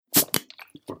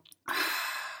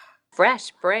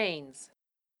Fresh brains.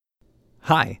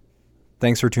 Hi.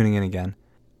 Thanks for tuning in again.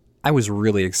 I was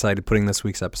really excited putting this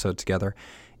week's episode together.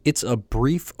 It's a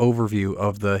brief overview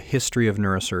of the history of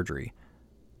neurosurgery,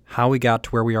 how we got to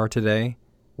where we are today,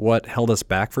 what held us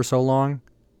back for so long,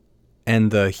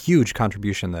 and the huge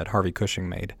contribution that Harvey Cushing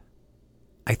made.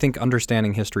 I think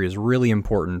understanding history is really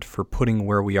important for putting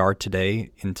where we are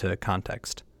today into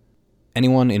context.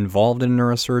 Anyone involved in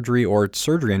neurosurgery, or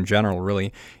surgery in general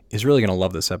really, is really going to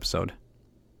love this episode.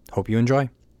 Hope you enjoy.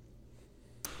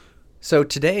 So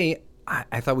today,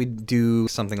 I thought we'd do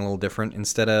something a little different.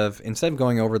 Instead of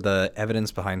going over the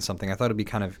evidence behind something, I thought it'd be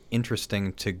kind of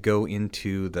interesting to go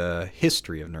into the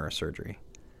history of neurosurgery.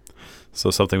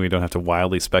 So something we don't have to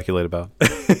wildly speculate about.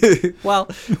 Well,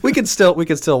 we could still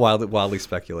wildly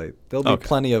speculate. There'll be Okay.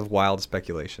 plenty of wild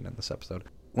speculation in this episode.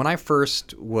 When I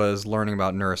first was learning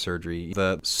about neurosurgery,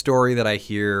 the story that I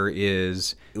hear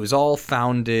is it was all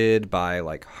founded by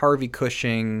like Harvey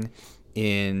Cushing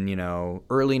in,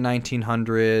 early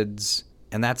 1900s,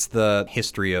 and that's the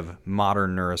history of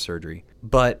modern neurosurgery.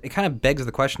 But it kind of begs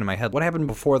the question in my head, what happened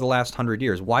before the last 100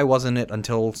 years? Why wasn't it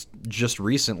until just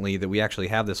recently that we actually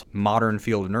have this modern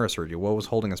field of neurosurgery? What was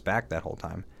holding us back that whole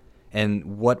time? And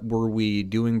what were we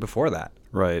doing before that?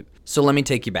 Right. So let me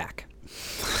take you back.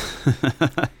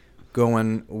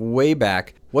 Going way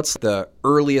back, what's the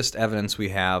earliest evidence we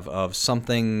have of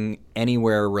something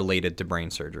anywhere related to brain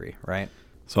surgery, right?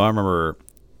 So I remember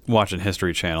watching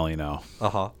History Channel,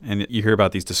 Uh-huh. and you hear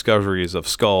about these discoveries of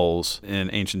skulls in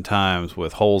ancient times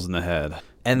with holes in the head.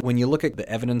 And when you look at the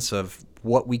evidence of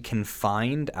what we can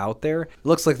find out there, it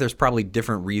looks like there's probably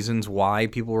different reasons why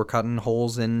people were cutting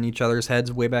holes in each other's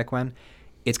heads way back when.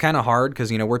 It's kind of hard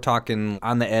because, we're talking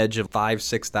on the edge of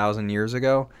 5,000-6,000 years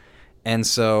ago. And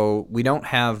so we don't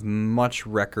have much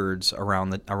records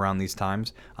around these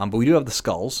times. But we do have the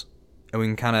skulls. And we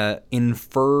can kind of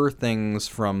infer things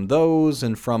from those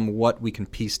and from what we can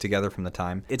piece together from the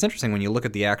time. It's interesting when you look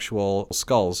at the actual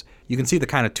skulls, you can see the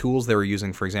kind of tools they were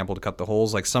using, for example, to cut the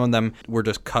holes. Like some of them were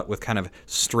just cut with kind of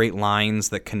straight lines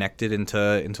that connected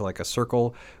into like a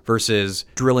circle versus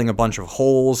drilling a bunch of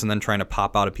holes and then trying to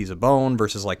pop out a piece of bone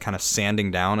versus like kind of sanding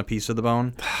down a piece of the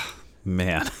bone.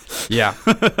 Man. Yeah.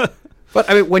 But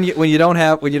I mean, when you don't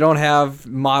have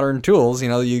modern tools, you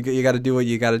got to do what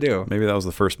you got to do. Maybe that was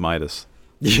the first Midas.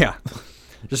 Yeah,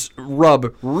 just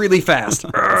rub really fast.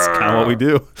 That's kind of what we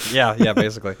do. Yeah,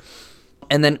 basically.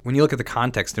 And then when you look at the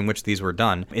context in which these were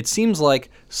done, it seems like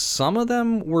some of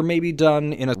them were maybe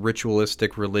done in a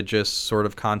ritualistic, religious sort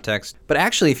of context. But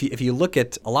actually, if you look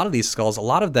at a lot of these skulls, a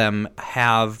lot of them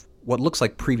have what looks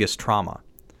like previous trauma.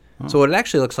 So what it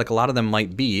actually looks like a lot of them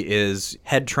might be is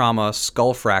head trauma,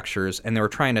 skull fractures, and they were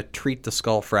trying to treat the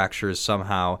skull fractures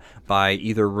somehow by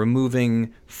either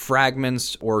removing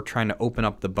fragments or trying to open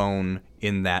up the bone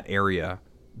in that area,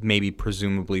 maybe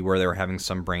presumably where they were having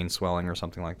some brain swelling or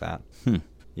something like that.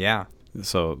 Yeah.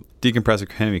 So decompressive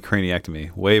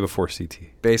craniectomy, way before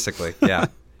CT. Basically, yeah.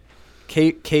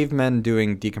 Cavemen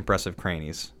doing decompressive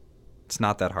cranies. It's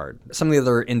not that hard. Some of the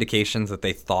other indications that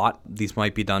they thought these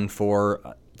might be done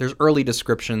for, there's early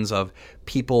descriptions of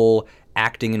people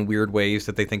acting in weird ways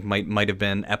that they think might have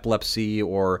been epilepsy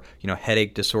or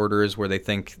headache disorders, where they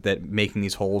think that making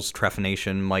these holes,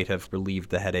 trephination, might have relieved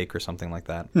the headache or something like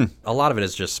that. A lot of it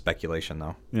is just speculation,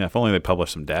 though. Yeah, if only they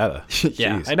published some data.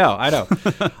 Yeah, Jeez. I know.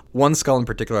 One skull in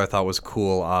particular I thought was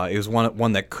cool. It was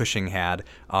one that Cushing had.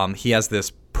 He has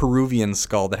this Peruvian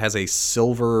skull that has a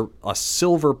silver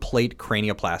plate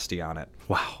cranioplasty on it.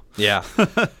 Wow. Yeah.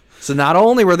 So not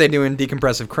only were they doing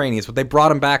decompressive cranies, but they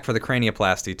brought him back for the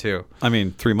cranioplasty too. I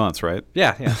mean, 3 months, right?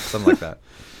 Yeah, something like that.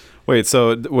 Wait,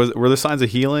 so were there signs of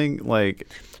healing? Like,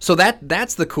 So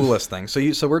that's the coolest thing.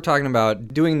 So we're talking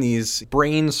about doing these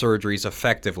brain surgeries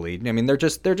effectively. I mean, they're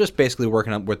just basically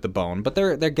working up with the bone, but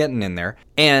they're getting in there,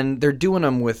 and they're doing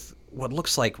them with what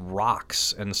looks like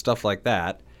rocks and stuff like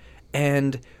that.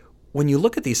 And when you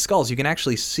look at these skulls, you can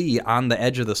actually see on the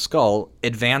edge of the skull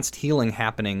advanced healing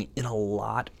happening in a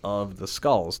lot of the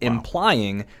skulls,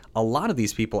 implying a lot of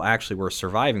these people actually were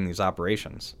surviving these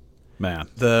operations. man.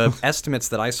 The estimates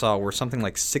that I saw were something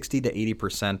like 60 to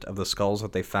 80% of the skulls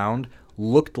that they found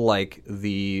looked like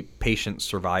the patient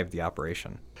survived the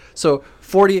operation. So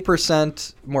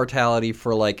 40% mortality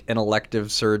for like an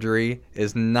elective surgery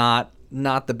is not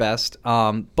the best.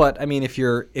 But I mean, if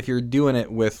you're doing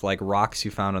it with like rocks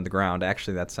you found on the ground,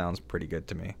 actually that sounds pretty good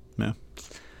to me. Yeah.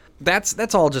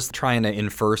 That's all just trying to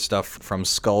infer stuff from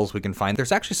skulls we can find.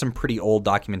 There's actually some pretty old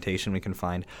documentation we can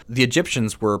find. The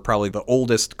Egyptians were probably the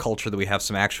oldest culture that we have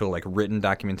some actual like written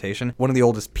documentation. One of the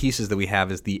oldest pieces that we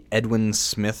have is the Edwin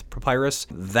Smith papyrus.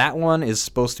 That one is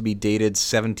supposed to be dated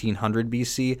 1700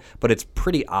 BC, but it's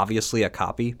pretty obviously a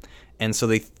copy. And so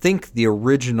they think the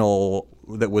original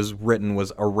that was written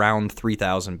was around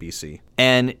 3000 BC.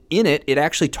 And in it, it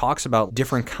actually talks about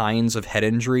different kinds of head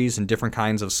injuries and different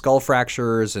kinds of skull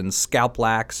fractures and scalp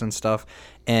lacks and stuff,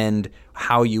 and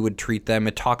how you would treat them.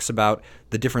 It talks about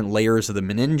the different layers of the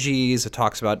meninges. It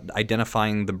talks about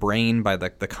identifying the brain by the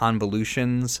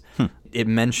convolutions. It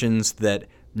mentions that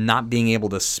not being able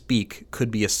to speak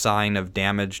could be a sign of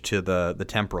damage to the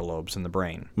temporal lobes in the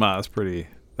brain. Wow, that's pretty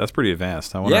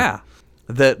advanced. Yeah.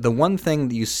 The one thing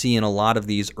that you see in a lot of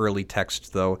these early texts,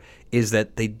 though, is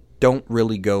that they don't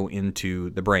really go into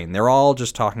the brain. They're all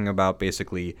just talking about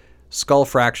basically skull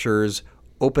fractures,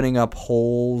 opening up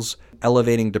holes,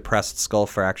 elevating depressed skull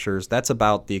fractures. That's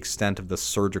about the extent of the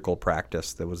surgical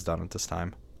practice that was done at this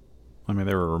time. I mean,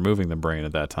 they were removing the brain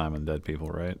at that time in dead people,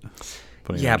 right?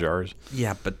 Putting it in jars.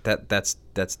 Yeah, but that's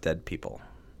dead people.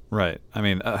 Right. I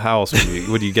mean, how else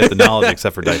would you get the knowledge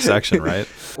except for dissection, right?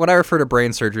 When I refer to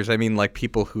brain surgeries, I mean like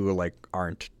people who like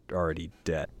aren't already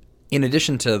dead. In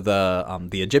addition to the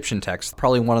Egyptian text,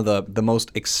 probably one of the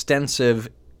most extensive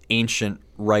ancient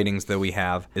writings that we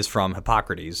have is from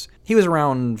Hippocrates. He was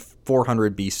around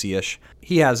 400 BC-ish.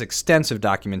 He has extensive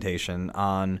documentation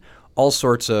on all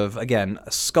sorts of, again,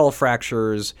 skull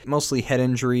fractures, mostly head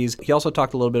injuries. He also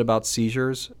talked a little bit about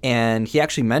seizures, and he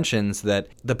actually mentions that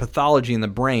the pathology in the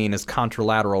brain is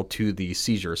contralateral to the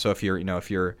seizure. So if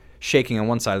you're shaking on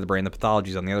one side of the brain, the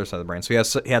pathology is on the other side of the brain.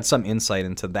 So he had some insight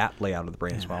into that layout of the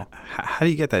brain as well. How do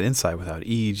you get that insight without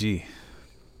EEG?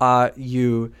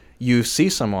 You see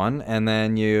someone, and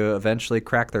then you eventually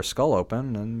crack their skull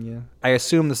open, and I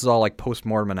assume this is all like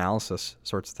post-mortem analysis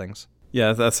sorts of things.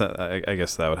 Yeah, I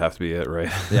guess that would have to be it, right?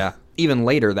 Yeah. Even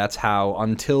later, that's how,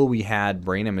 until we had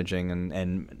brain imaging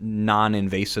and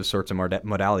non-invasive sorts of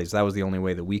modalities, that was the only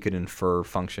way that we could infer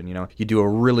function. You do a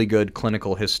really good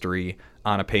clinical history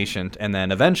on a patient, and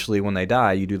then eventually, when they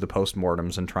die, you do the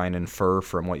postmortems and try and infer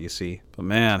from what you see. But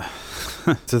man,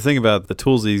 to think about the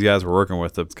tools these guys were working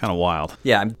with, it's kind of wild.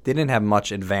 Yeah, they didn't have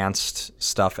much advanced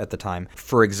stuff at the time.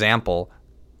 For example,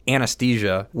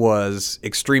 anesthesia was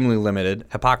extremely limited.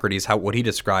 Hippocrates, what he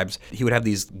describes, he would have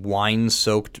these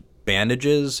wine-soaked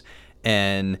bandages,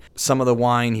 and some of the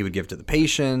wine he would give to the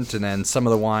patient, and then some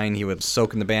of the wine he would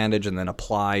soak in the bandage and then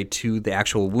apply to the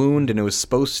actual wound, and it was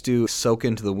supposed to soak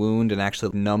into the wound and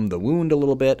actually numb the wound a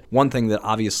little bit. One thing that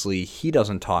obviously he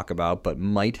doesn't talk about but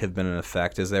might have been an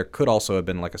effect is there could also have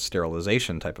been like a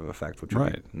sterilization type of effect, which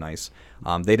would be nice.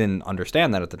 They didn't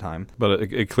understand that at the time. But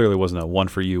it clearly wasn't a one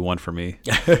for you, one for me.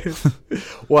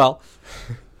 Well...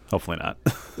 Hopefully not.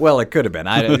 Well, it could have been.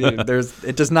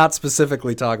 It does not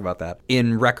specifically talk about that.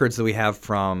 In records that we have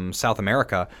from South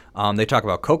America, they talk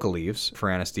about coca leaves for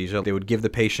anesthesia. They would give the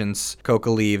patients coca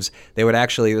leaves. They would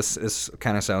actually, this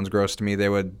kind of sounds gross to me, they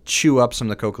would chew up some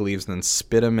of the coca leaves and then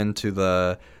spit them into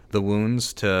the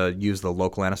wounds to use the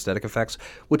local anesthetic effects,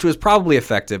 which was probably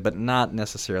effective, but not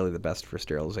necessarily the best for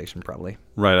sterilization, probably.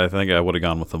 Right. I think I would have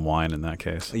gone with the wine in that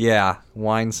case. Yeah,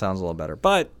 wine sounds a little better.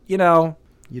 But,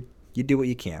 you do what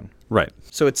you can. Right.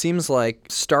 So it seems like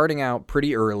starting out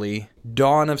pretty early,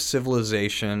 dawn of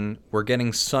civilization, we're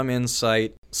getting some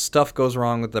insight, stuff goes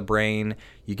wrong with the brain,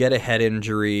 you get a head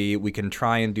injury, we can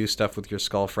try and do stuff with your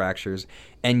skull fractures,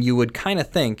 and you would kind of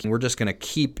think we're just going to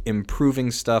keep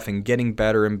improving stuff and getting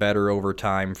better and better over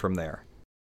time from there.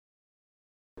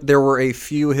 There were a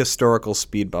few historical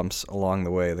speed bumps along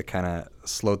the way that kind of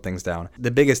slowed things down.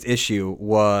 The biggest issue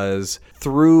was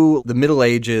through the Middle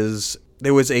Ages,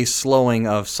 there was a slowing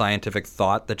of scientific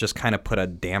thought that just kind of put a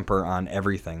damper on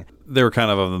everything. They were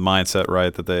kind of the mindset,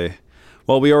 right, that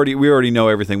we already know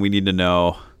everything we need to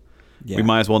know. Yeah. We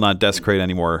might as well not desecrate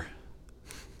any more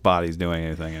bodies doing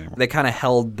anything anymore. They kind of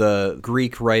held the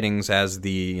Greek writings as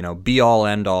the, be-all,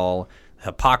 end-all.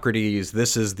 Hippocrates,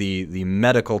 this is the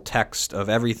medical text of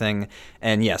everything.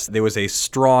 And yes, there was a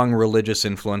strong religious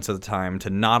influence at the time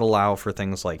to not allow for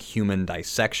things like human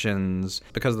dissections.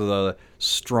 Because of the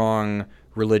strong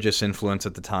religious influence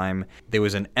at the time, there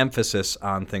was an emphasis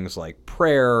on things like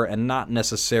prayer and not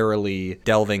necessarily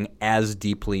delving as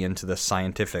deeply into the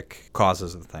scientific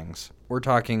causes of things. We're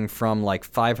talking from like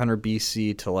 500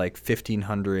 BC to like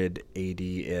 1500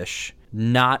 AD-ish.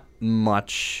 Not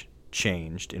much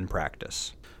changed in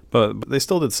practice. But they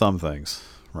still did some things,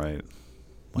 right?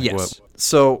 Like yes. what?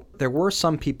 So there were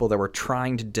some people that were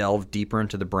trying to delve deeper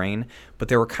into the brain, but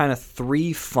there were kind of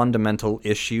 3 fundamental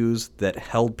issues that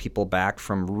held people back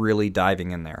from really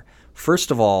diving in there. First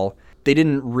of all, they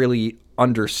didn't really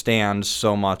understand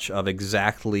so much of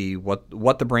exactly what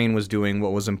the brain was doing,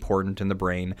 what was important in the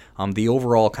brain. The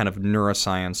overall kind of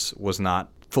neuroscience was not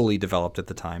fully developed at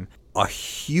the time. A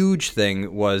huge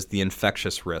thing was the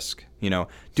infectious risk.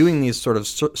 Doing these sort of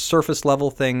surface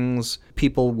level things,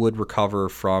 people would recover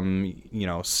from,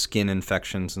 skin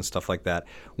infections and stuff like that.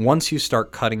 Once you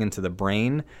start cutting into the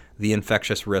brain, the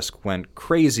infectious risk went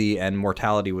crazy and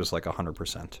mortality was like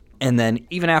 100%. And then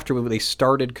even after they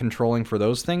started controlling for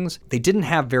those things, they didn't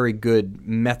have very good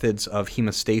methods of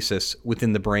hemostasis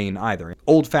within the brain either.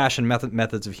 Old-fashioned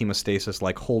methods of hemostasis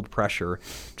like hold pressure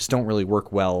just don't really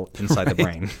work well inside the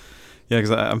brain. Yeah,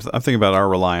 because I'm thinking about our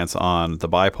reliance on the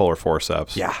bipolar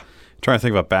forceps. Yeah. Trying to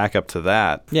think about backup to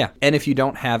that. Yeah, and if you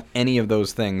don't have any of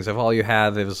those things, if all you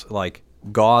have is like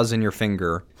gauze in your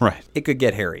finger, right, it could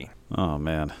get hairy. Oh,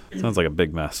 man. Sounds like a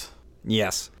big mess.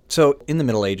 Yes. So in the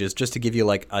Middle Ages, just to give you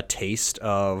like a taste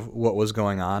of what was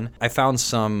going on, I found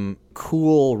some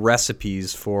cool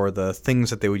recipes for the things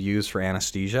that they would use for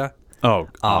anesthesia. Oh,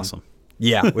 awesome.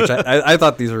 Yeah, which I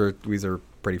thought these are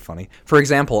pretty funny. For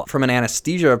example, from an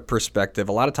anesthesia perspective,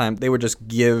 a lot of times they would just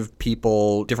give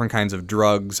people different kinds of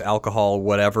drugs, alcohol,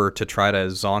 whatever, to try to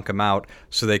zonk them out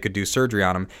so they could do surgery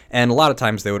on them. And a lot of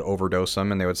times they would overdose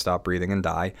them and they would stop breathing and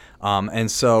die. And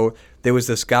so there was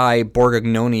this guy,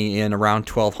 Borgognoni, in around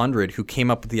 1200 who came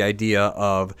up with the idea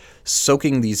of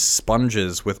soaking these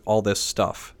sponges with all this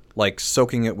stuff, like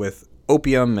soaking it with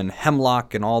opium and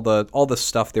hemlock and all the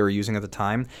stuff they were using at the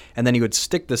time. And then he would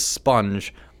stick this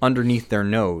sponge underneath their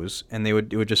nose, and it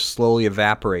would just slowly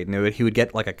evaporate, and he would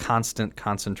get like a constant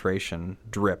concentration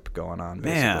drip going on.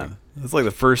 Basically. Man, it's like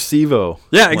the first SIVO.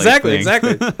 Yeah, exactly.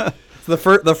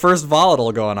 The first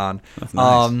volatile going on. That's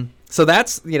nice. So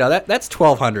that's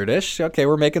 1200-ish. Okay,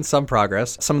 we're making some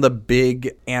progress. Some of the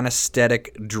big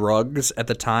anesthetic drugs at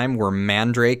the time were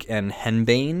mandrake and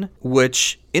henbane,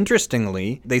 which,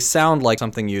 interestingly, they sound like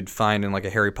something you'd find in like a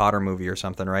Harry Potter movie or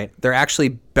something, right? They're actually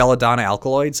belladonna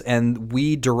alkaloids, and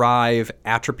we derive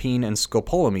atropine and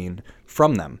scopolamine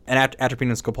from them. And atropine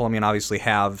and scopolamine obviously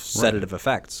have sedative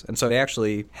effects. And so they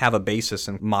actually have a basis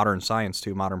in modern science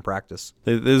too, modern practice.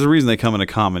 There's a reason they come into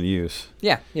common use.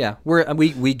 Yeah.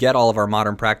 We get all of our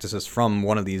modern practices from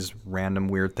one of these random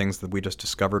weird things that we just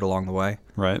discovered along the way.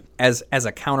 Right. As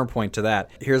a counterpoint to that,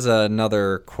 here's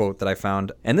another quote that I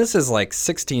found. And this is like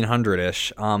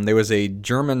 1600-ish. There was a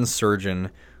German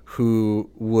surgeon who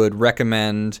would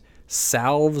recommend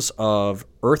salves of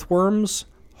earthworms,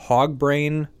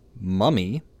 hogbrain,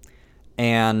 mummy,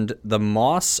 and the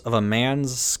moss of a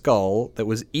man's skull that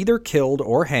was either killed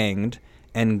or hanged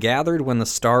and gathered when the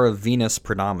star of Venus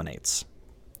predominates.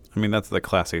 I mean, that's the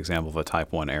classic example of a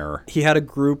type 1 error. He had a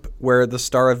group where the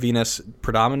star of Venus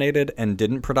predominated and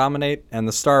didn't predominate, and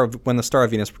when the star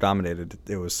of Venus predominated,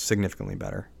 it was significantly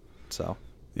better. So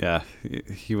yeah,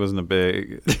 he wasn't a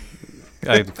big...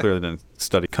 I clearly didn't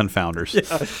study confounders.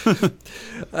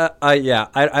 Yeah.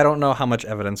 I don't know how much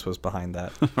evidence was behind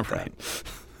that. Right.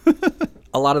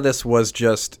 A lot of this was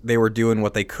just they were doing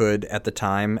what they could at the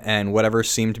time, and whatever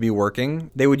seemed to be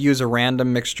working. They would use a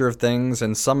random mixture of things,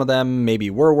 and some of them maybe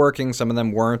were working, some of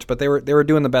them weren't, but they were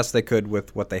doing the best they could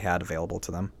with what they had available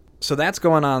to them. So that's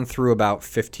going on through about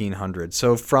 1500.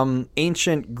 So from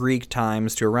ancient Greek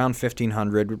times to around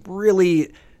 1500,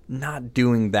 really not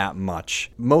doing that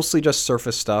much, mostly just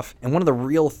surface stuff. And one of the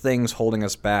real things holding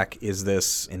us back is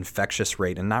this infectious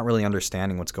rate and not really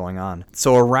understanding what's going on.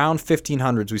 So around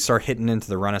 1500s, we start hitting into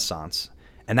the Renaissance.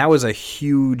 And that was a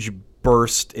huge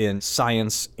burst in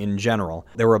science in general.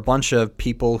 There were a bunch of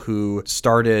people who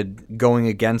started going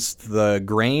against the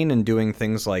grain and doing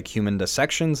things like human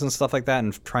dissections and stuff like that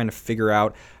and trying to figure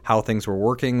out how things were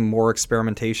working, more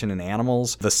experimentation in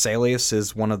animals. Vesalius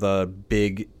is one of the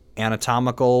big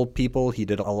anatomical people. He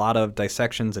did a lot of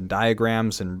dissections and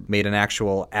diagrams and made an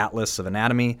actual atlas of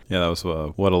anatomy. Yeah, that was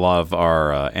what a lot of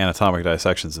our anatomic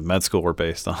dissections in med school were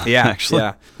based on. Yeah, actually.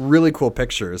 Yeah. Really cool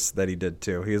pictures that he did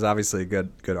too. He was obviously a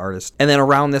good artist. And then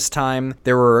around this time,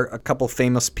 there were a couple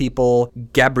famous people.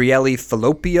 Gabriele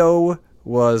Falloppio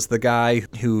was the guy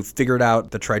who figured out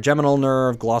the trigeminal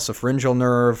nerve, glossopharyngeal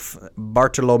nerve.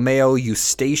 Bartolomeo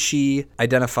Eustachi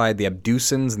identified the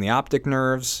abducens and the optic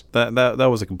nerves. That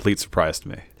was a complete surprise to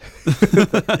me.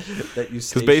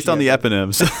 Because based on the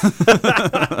eponyms,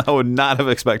 I would not have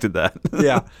expected that.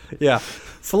 Yeah.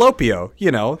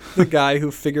 Falloppio, the guy who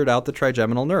figured out the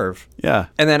trigeminal nerve. Yeah.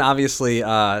 And then obviously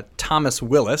Thomas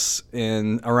Willis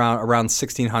in around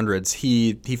 1600s,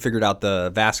 he figured out the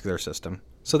vascular system.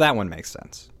 So that one makes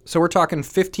sense. So we're talking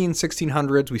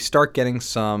 1600s, we start getting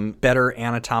some better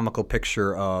anatomical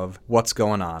picture of what's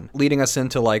going on, leading us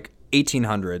into like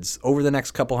 1800s. Over the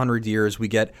next couple hundred years, we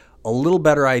get a little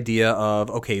better idea of,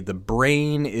 okay, the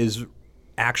brain is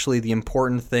actually the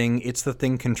important thing. It's the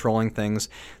thing controlling things.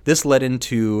 This led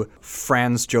into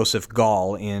Franz Joseph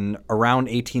Gall in around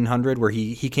 1800, where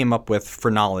he came up with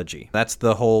phrenology. That's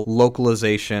the whole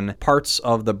localization. Parts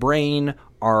of the brain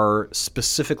are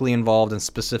specifically involved in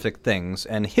specific things,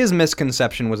 and his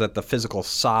misconception was that the physical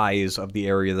size of the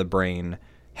area of the brain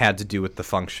had to do with the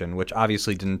function, which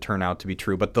obviously didn't turn out to be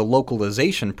true, but the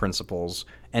localization principles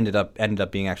ended up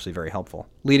being actually very helpful.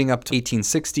 Leading up to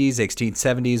 1860s,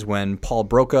 1870s, when Paul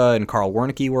Broca and Carl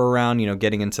Wernicke were around,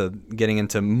 getting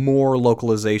into more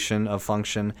localization of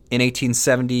function. In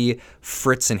 1870,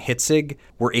 Fritz and Hitzig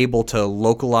were able to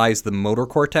localize the motor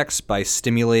cortex by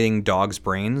stimulating dogs'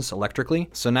 brains electrically.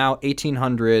 So now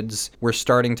 1800s, we're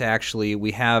starting to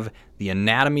we have the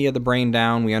anatomy of the brain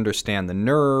down, we understand the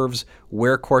nerves,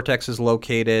 where cortex is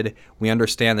located, we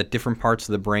understand that different parts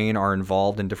of the brain are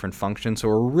involved in different functions. So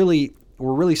we're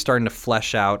really starting to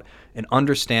flesh out an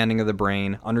understanding of the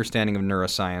brain, understanding of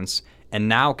neuroscience, and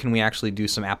now can we actually do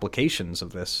some applications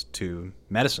of this to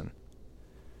medicine?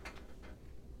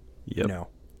 Yep. No.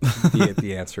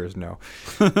 The answer is no.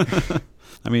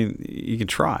 I mean, you can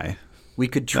try. We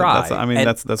could try.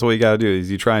 That's what you got to do is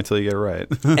you try until you get it right.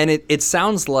 And it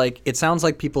sounds like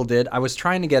people did. I was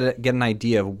trying to get an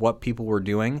idea of what people were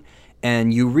doing,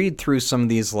 and you read through some of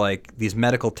these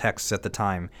medical texts at the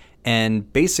time,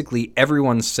 and basically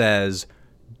everyone says,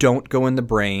 don't go in the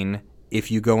brain. If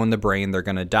you go in the brain, they're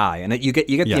going to die. And you get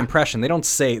the impression, they don't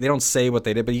say what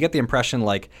they did, but you get the impression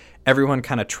like everyone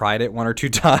kind of tried it one or two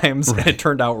times, right, and it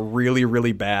turned out really,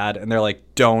 really bad. And they're like,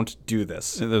 don't do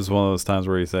this. There's one of those times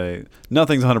where you say,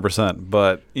 nothing's 100%,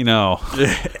 but,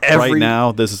 right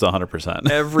now, this is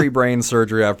 100%. Every brain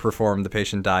surgery I've performed, the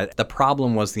patient died. The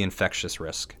problem was the infectious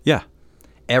risk. Yeah.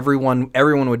 Everyone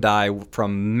would die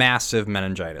from massive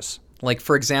meningitis. Like,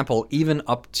 for example, even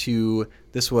up to,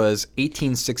 this was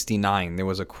 1869, there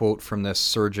was a quote from this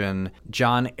surgeon,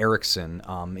 John Erickson,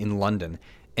 in London,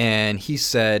 and he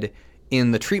said,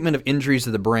 in the treatment of injuries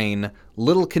to the brain,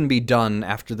 little can be done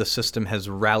after the system has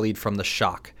rallied from the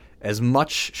shock. As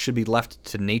much should be left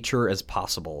to nature as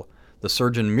possible. The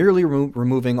surgeon merely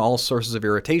removing all sources of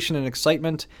irritation and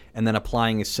excitement, and then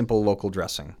applying a simple local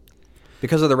dressing.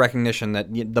 Because of the recognition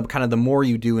that the more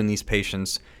you do in these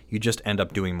patients, you just end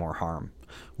up doing more harm.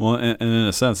 Well, and in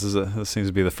a sense, this seems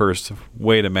to be the first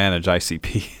way to manage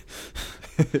ICP.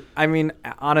 I mean,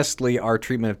 honestly, our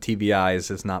treatment of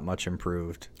TBIs is not much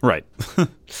improved. Right.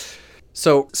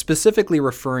 So specifically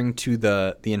referring to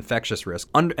the infectious risk,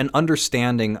 an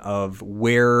understanding of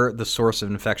where the source of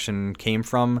infection came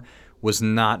from was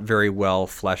not very well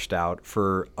fleshed out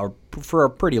for a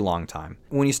pretty long time.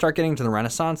 When you start getting to the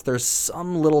Renaissance, there's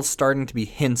some little starting to be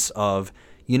hints of,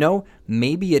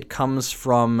 maybe it comes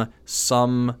from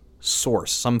some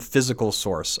source, some physical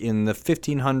source. In the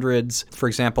 1500s, for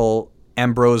example,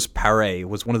 Ambrose Paré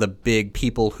was one of the big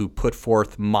people who put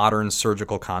forth modern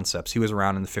surgical concepts. He was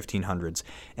around in the 1500s,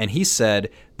 and he said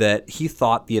that he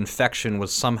thought the infection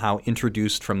was somehow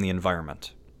introduced from the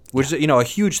environment. Which is, a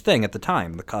huge thing at the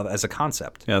time as a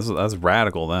concept. Yeah, that's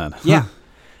radical then. Yeah.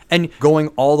 And going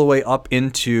all the way up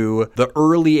into the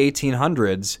early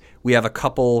 1800s, we have a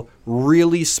couple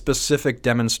really specific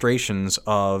demonstrations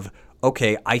of,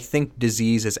 okay, I think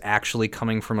disease is actually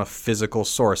coming from a physical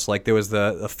source. Like there was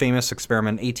the famous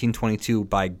experiment in 1822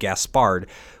 by Gaspard,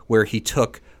 where he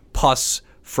took pus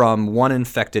from one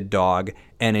infected dog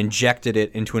and injected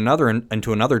it into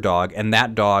another dog, and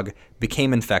that dog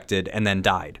became infected and then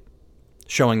died,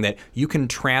 showing that you can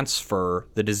transfer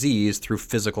the disease through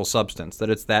physical substance,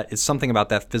 that it's something about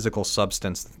that physical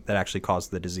substance that actually caused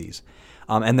the disease.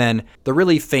 And then the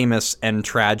really famous and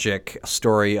tragic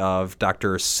story of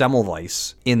Dr.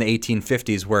 Semmelweis in the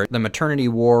 1850s, where the maternity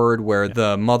ward where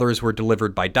the mothers were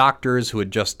delivered by doctors who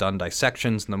had just done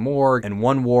dissections in the morgue, and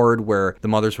one ward where the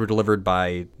mothers were delivered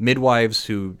by midwives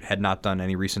who had not done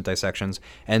any recent dissections.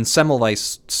 And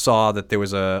Semmelweis saw that there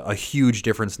was a huge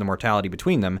difference in the mortality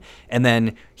between them. And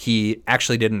then he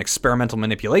actually did an experimental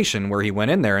manipulation where he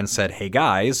went in there and said, hey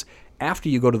guys, after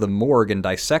you go to the morgue and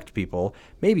dissect people,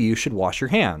 maybe you should wash your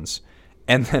hands.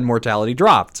 And then mortality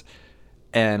dropped.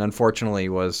 And unfortunately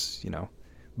was,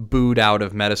 booed out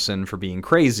of medicine for being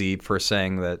crazy, for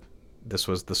saying that this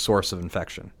was the source of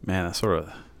infection. Man,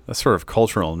 that sort of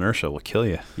cultural inertia will kill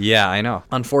you. Yeah, I know.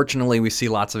 Unfortunately, we see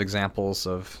lots of examples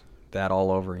of that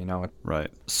all over, Right.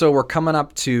 So we're coming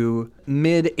up to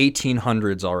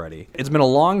mid-1800s already. It's been a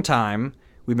long time.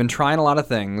 We've been trying a lot of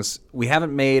things. We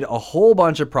haven't made a whole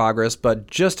bunch of progress, but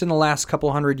just in the last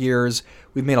couple hundred years,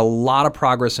 we've made a lot of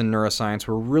progress in neuroscience.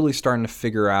 We're really starting to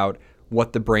figure out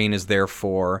what the brain is there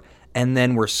for. And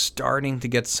then we're starting to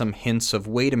get some hints of,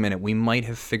 wait a minute, we might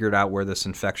have figured out where this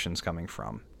infection's coming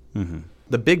from. Mm-hmm.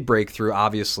 The big breakthrough,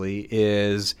 obviously,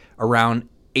 is around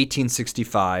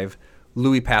 1865,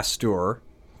 Louis Pasteur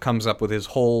comes up with his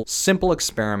whole simple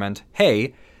experiment.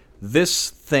 Hey, this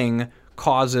thing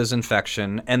causes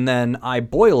infection, and then I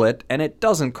boil it, and it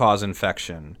doesn't cause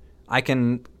infection. I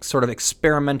can sort of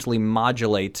experimentally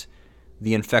modulate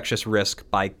the infectious risk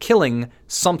by killing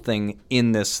something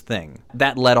in this thing.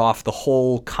 That led off the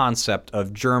whole concept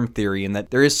of germ theory, and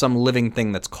that there is some living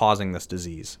thing that's causing this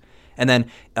disease. And then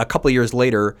a couple of years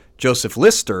later, Joseph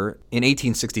Lister, in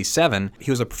 1867, he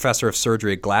was a professor of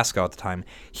surgery at Glasgow at the time,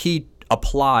 he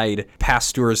applied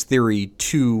Pasteur's theory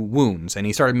to wounds, and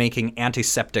he started making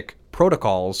antiseptic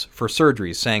protocols for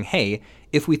surgeries, saying, hey,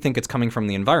 if we think it's coming from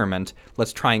the environment,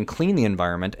 let's try and clean the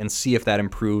environment and see if that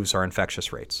improves our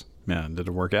infectious rates. Yeah, did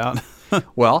it work out?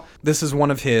 Well, this is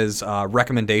one of his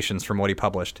recommendations from what he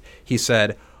published. He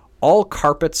said, all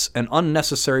carpets and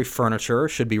unnecessary furniture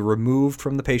should be removed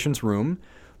from the patient's room.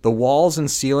 The walls and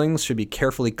ceilings should be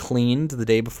carefully cleaned the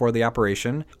day before the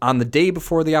operation. On the day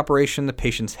before the operation, the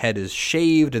patient's head is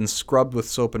shaved and scrubbed with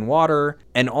soap and water,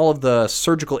 and all of the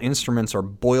surgical instruments are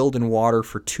boiled in water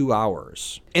for 2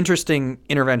 hours. Interesting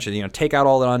intervention. Take out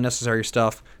all the unnecessary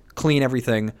stuff, clean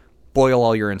everything, boil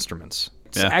all your instruments.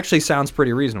 Yeah. Actually sounds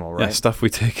pretty reasonable, right? Yeah, stuff we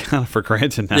take for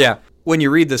granted now. Yeah. When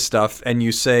you read this stuff and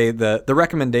you say the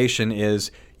recommendation is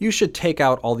you should take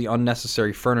out all the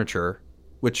unnecessary furniture,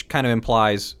 which kind of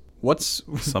implies what's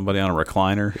somebody on a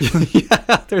recliner.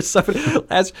 Yeah, there's somebody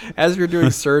as you're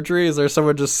doing surgery. Is there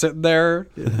someone just sitting there?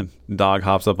 Dog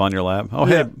hops up on your lap. Oh,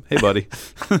 yeah. Hey, buddy.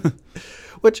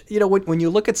 Which, when you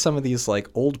look at some of these like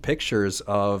old pictures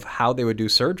of how they would do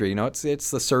surgery, it's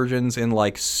the surgeons in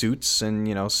like suits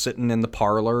and, sitting in the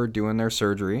parlor doing their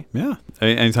surgery. Yeah.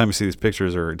 Anytime you see these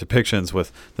pictures or depictions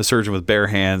with the surgeon with bare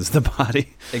hands, the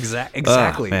body. Exactly.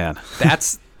 Oh, man.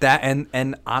 That's that.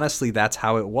 And honestly, that's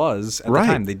how it was at the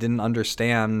time. They didn't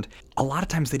understand. A lot of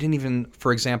times they didn't even,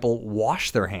 for example, wash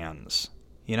their hands,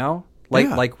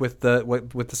 like with the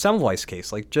Semmelweis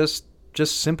case, like just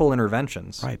simple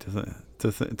interventions. Right.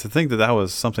 To think that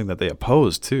was something that they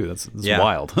opposed too. That's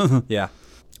wild. Yeah.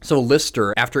 So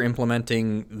Lister, after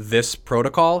implementing this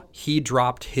protocol, he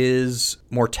dropped his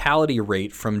mortality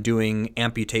rate from doing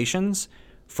amputations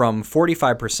from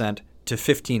 45% to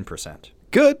 15%.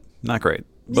 Good. Not great.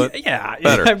 But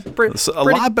better. A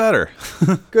lot better.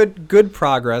 Good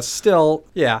progress. Still,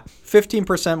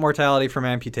 15% mortality from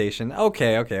amputation.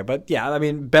 Okay. But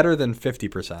better than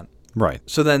 50%. Right.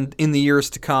 So then in the years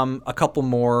to come, a couple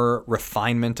more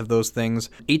refinement of those things.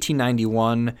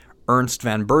 1891, Ernst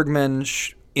van Bergman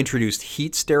introduced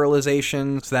heat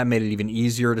sterilization, so that made it even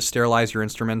easier to sterilize your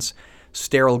instruments.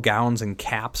 Sterile gowns and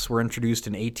caps were introduced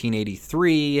in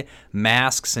 1883,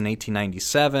 masks in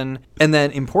 1897. And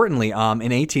then importantly, in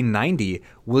 1890,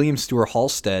 William Stewart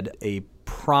Halsted, a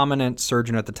prominent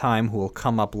surgeon at the time who will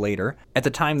come up later. At the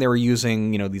time, they were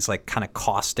using, these like kind of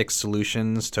caustic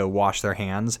solutions to wash their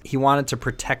hands. He wanted to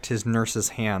protect his nurses'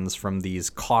 hands from these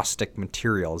caustic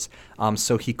materials.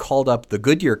 So he called up the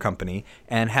Goodyear company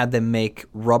and had them make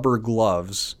rubber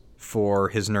gloves for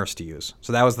his nurse to use.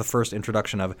 So that was the first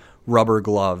introduction of rubber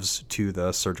gloves to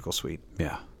the surgical suite.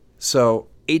 Yeah. So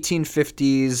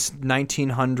 1850s,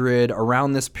 1900,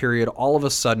 around this period, all of a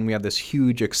sudden we have this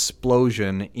huge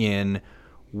explosion in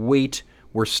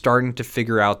we're starting to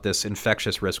figure out this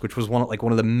infectious risk, which was one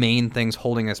of the main things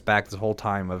holding us back this whole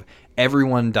time of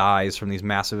everyone dies from these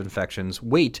massive infections.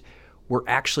 We're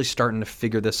actually starting to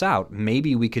figure this out.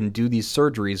 Maybe we can do these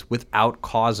surgeries without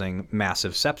causing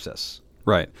massive sepsis.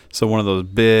 Right. So one of those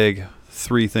big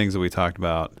 3 things that we talked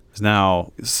about is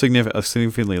now a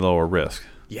significantly lower risk.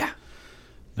 Yeah.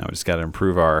 Now we just got to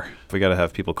improve we got to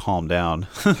have people calm down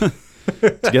to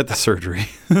get the surgery.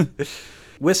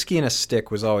 Whiskey in a stick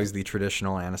was always the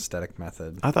traditional anesthetic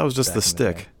method. I thought it was just the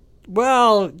stick.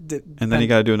 Well, and then you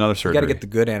got to do another surgery. You got to get the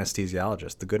good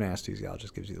anesthesiologist. The good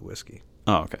anesthesiologist gives you the whiskey.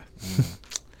 Oh, okay.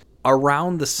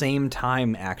 Around the same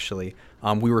time, actually,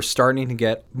 we were starting to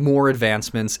get more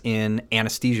advancements in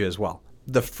anesthesia as well.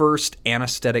 The first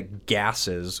anesthetic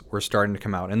gases were starting to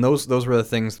come out, and those were the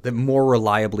things that more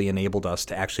reliably enabled us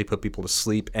to actually put people to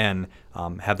sleep and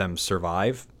have them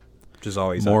survive. Which is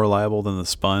always more reliable than the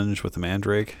sponge with the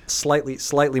Mandrake.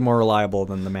 Slightly more reliable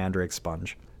than the Mandrake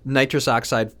sponge. Nitrous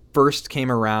oxide first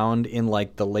came around in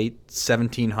like the late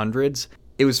 1700s.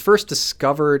 It was first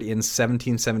discovered in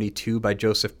 1772 by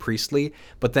Joseph Priestley,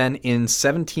 but then in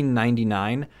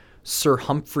 1799, Sir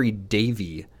Humphrey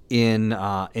Davy in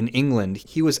England,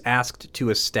 he was asked to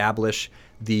establish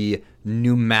the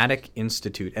Pneumatic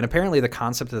Institute. And apparently the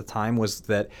concept at the time was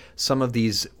that some of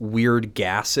these weird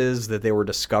gases that they were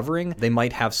discovering, they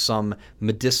might have some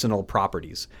medicinal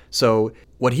properties. So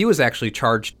what he was actually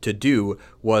charged to do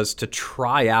was to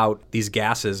try out these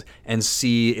gases and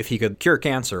see if he could cure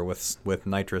cancer with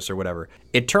nitrous or whatever.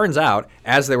 It turns out,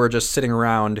 as they were just sitting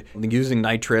around using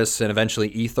nitrous and eventually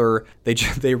ether,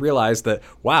 they realized that,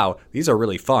 wow, these are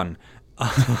really fun.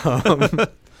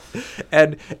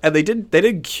 And they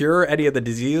didn't cure any of the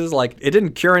diseases. Like, it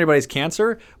didn't cure anybody's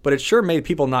cancer, but it sure made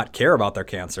people not care about their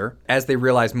cancer. As they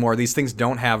realized more, these things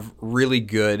don't have really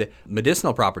good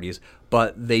medicinal properties,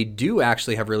 but they do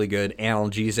actually have really good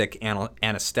analgesic and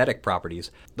anesthetic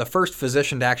properties. The first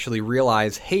physician to actually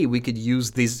realize, hey, we could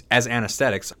use these as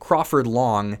anesthetics, Crawford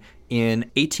Long in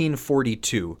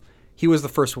 1842. He was the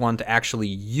first one to actually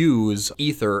use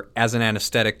ether as an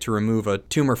anesthetic to remove a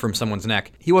tumor from someone's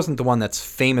neck. He wasn't the one that's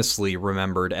famously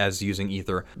remembered as using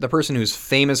ether. The person who's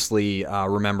famously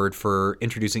remembered for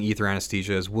introducing ether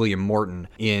anesthesia is William Morton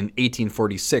in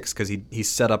 1846, because he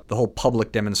set up the whole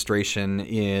public demonstration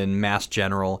in Mass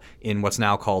General in what's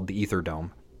now called the Ether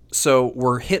Dome. So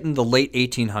we're hitting the late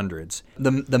 1800s.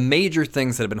 The major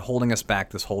things that have been holding us back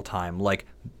this whole time, like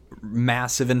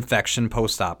massive infection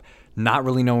post-op, not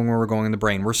really knowing where we're going in the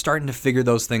brain. We're starting to figure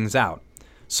those things out.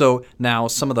 So now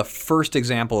some of the first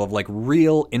example of like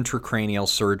real intracranial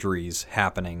surgeries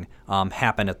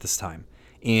happened at this time.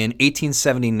 In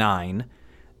 1879,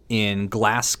 in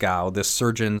Glasgow, this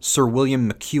surgeon, Sir William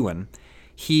McEwen,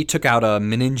 he took out a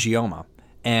meningioma,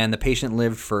 and the patient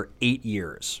lived for 8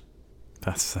 years.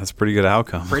 That's a pretty good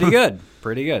outcome. Pretty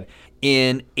good.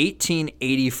 In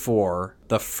 1884,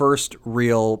 the first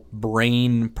real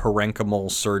brain parenchymal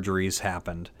surgeries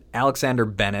happened. Alexander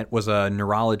Bennett was a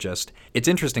neurologist. It's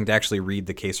interesting to actually read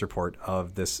the case report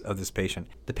of this patient.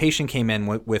 The patient came in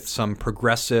with some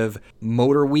progressive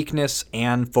motor weakness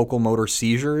and focal motor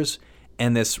seizures,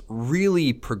 and this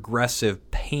really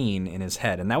progressive pain in his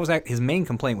head. And that was his main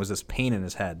complaint, was this pain in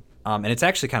his head. And it's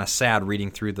actually kind of sad reading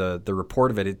through the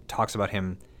report of it. It talks about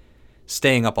him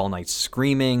staying up all night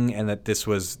screaming, and that this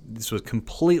was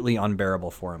completely unbearable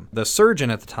for him. The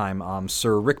surgeon at the time,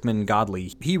 Sir Rickman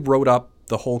Godley, he wrote up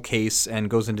the whole case and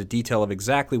goes into detail of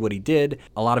exactly what he did,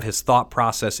 a lot of his thought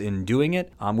process in doing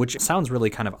it, which sounds really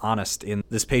kind of honest. In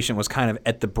this patient was kind of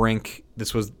at the brink.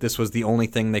 This was the only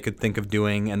thing they could think of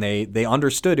doing, and they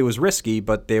understood it was risky,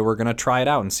 but they were going to try it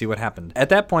out and see what happened. At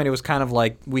that point, it was kind of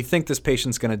like, we think this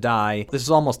patient's going to die. This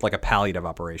is almost like a palliative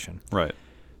operation. Right.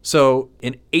 So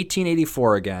in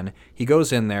 1884 again, he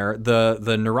goes in there.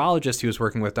 The neurologist he was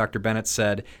working with, Dr. Bennett,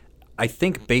 said, I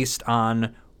think based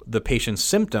on the patient's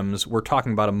symptoms, we're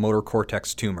talking about a motor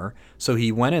cortex tumor. So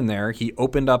he went in there, he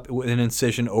opened up an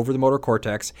incision over the motor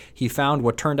cortex. He found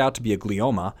what turned out to be a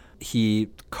glioma. He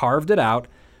carved it out.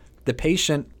 The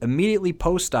patient immediately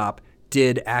post-op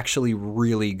did actually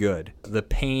really good. The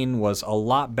pain was a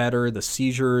lot better. The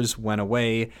seizures went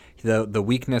away. The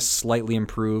weakness slightly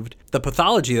improved. The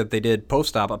pathology that they did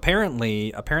post-op,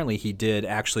 apparently he did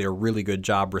actually a really good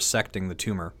job resecting the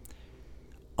tumor.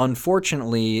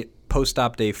 Unfortunately,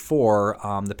 post-op day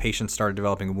 4, the patient started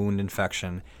developing a wound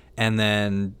infection, and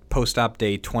then post-op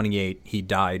day 28, he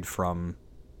died from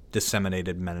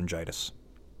disseminated meningitis.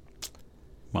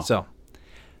 Wow. So,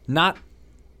 not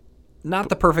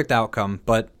the perfect outcome,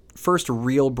 but first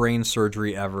real brain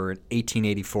surgery ever in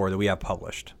 1884 that we have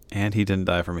published. And he didn't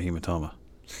die from a hematoma.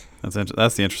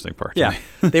 That's the interesting part. Yeah,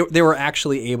 they were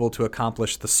actually able to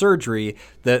accomplish the surgery.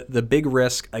 The big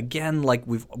risk, again, like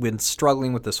we've been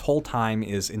struggling with this whole time,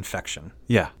 is infection.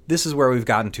 Yeah. This is where we've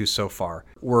gotten to so far.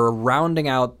 We're rounding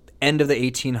out end of the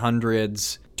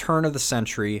 1800s, turn of the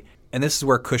century, and this is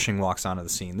where Cushing walks onto the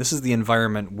scene. This is the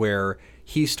environment where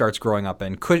he starts growing up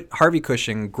in. Harvey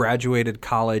Cushing graduated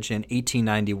college in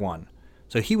 1891.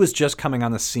 So he was just coming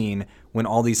on the scene when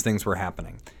all these things were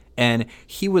happening. And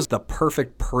he was the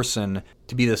perfect person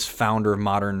to be this founder of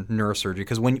modern neurosurgery,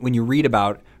 because when you read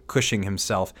about Cushing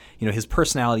himself, his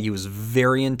personality, he was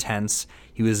very intense,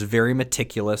 he was very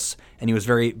meticulous, and he was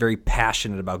very, very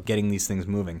passionate about getting these things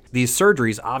moving. These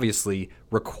surgeries obviously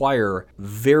require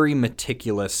very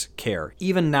meticulous care.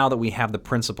 Even now that we have the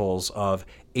principles of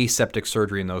aseptic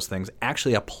surgery and those things,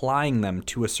 actually applying them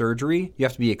to a surgery, you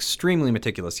have to be extremely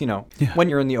meticulous. When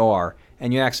you're in the OR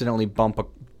and you accidentally bump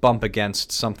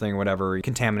against something or whatever, you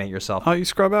contaminate yourself. Oh, you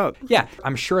scrub out. Yeah.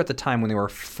 I'm sure at the time when they were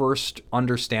first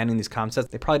understanding these concepts,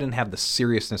 they probably didn't have the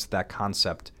seriousness that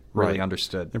concept really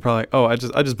understood. They're probably like, oh, I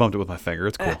just bumped it with my finger.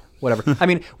 It's cool. Whatever. I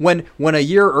mean, when a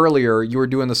year earlier you were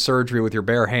doing the surgery with your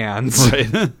bare hands,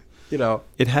 Right.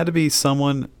 It had to be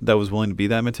someone that was willing to be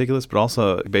that meticulous, but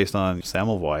also based on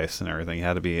Semmelweis and everything, it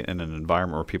had to be in an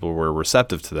environment where people were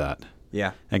receptive to that.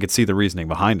 Yeah. And could see the reasoning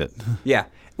behind it. Yeah.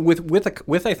 With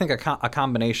I think a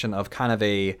combination of kind of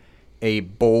a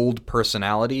bold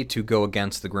personality to go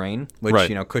against the grain, which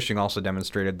right. Cushing also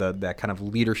demonstrated that kind of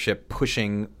leadership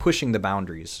pushing the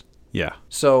boundaries. Yeah.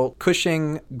 So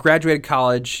Cushing graduated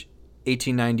college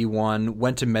 1891,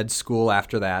 went to med school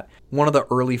after that. One of the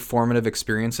early formative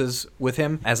experiences with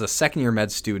him as a second-year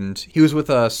med student, he was with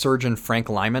a surgeon, Frank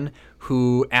Lyman,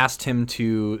 who asked him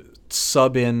to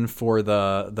sub in for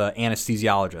the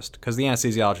anesthesiologist, because the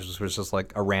anesthesiologist was just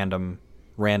like a random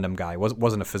guy,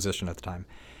 wasn't a physician at the time.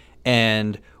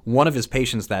 And one of his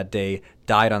patients that day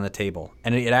died on the table,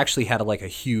 and it actually had a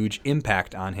huge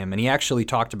impact on him. And he actually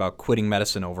talked about quitting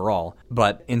medicine overall.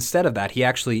 But instead of that, he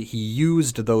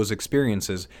used those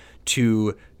experiences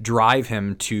to drive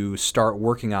him to start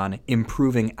working on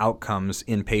improving outcomes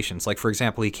in patients. Like, for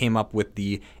example, he came up with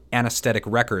the anesthetic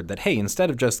record that, hey, instead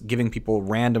of just giving people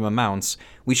random amounts,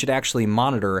 we should actually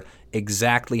monitor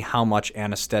exactly how much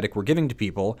anesthetic we're giving to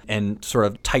people and sort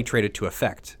of titrate it to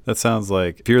effect. That sounds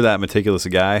like if you're that meticulous a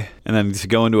guy and then to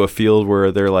go into a field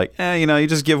where they're like, you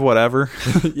just give whatever.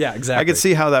 Yeah, exactly. I could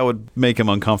see how that would make him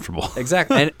uncomfortable.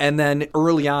 Exactly. And then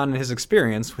early on in his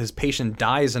experience, his patient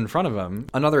dies in front of him.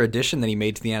 Another addition that he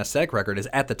made to the anesthetic record is,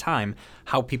 at the time,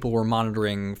 how people were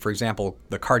monitoring, for example,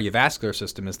 the cardiovascular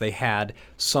system, is they had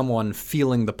someone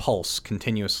feeling the pulse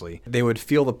continuously. They would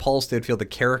feel the pulse, they would feel the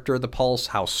character of the pulse,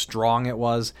 how strong it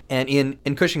was. And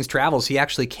in Cushing's travels, he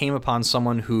actually came upon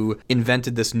someone who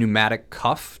invented this pneumatic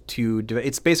cuff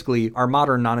it's basically our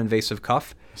modern non-invasive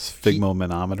cuff.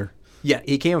 Sphygmomanometer. Yeah,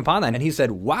 he came upon that and he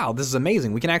said, wow, this is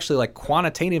amazing. We can actually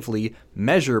quantitatively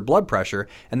measure blood pressure.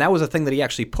 And that was a thing that he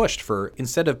actually pushed for.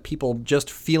 Instead of people just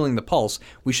feeling the pulse,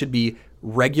 we should be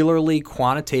regularly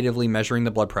quantitatively measuring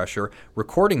the blood pressure,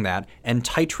 recording that, and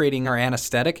titrating our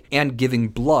anesthetic and giving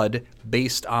blood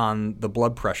based on the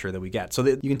blood pressure that we get. So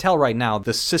that you can tell right now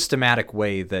the systematic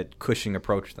way that Cushing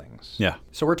approached things. Yeah.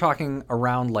 So we're talking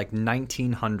around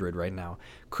 1900 right now.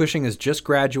 Cushing is just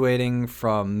graduating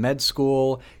from med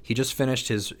school. He just finished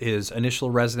his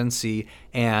initial residency.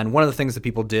 And one of the things that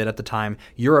people did at the time,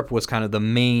 Europe was kind of the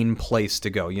main place to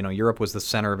go. Europe was the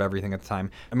center of everything at the time.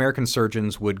 American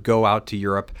surgeons would go out to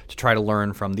Europe to try to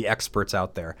learn from the experts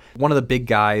out there. One of the big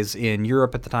guys in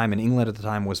Europe at the time, in England at the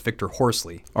time, was Victor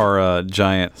Horsley. Our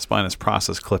giant spinous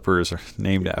process clippers are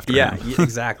named after him. Yeah,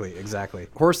 exactly.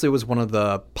 Horsley was one of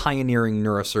the pioneering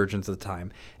neurosurgeons at the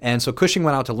time. And so Cushing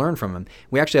went out to learn from him.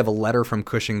 We actually have a letter from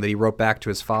Cushing that he wrote back to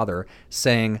his father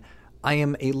saying, I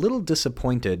am a little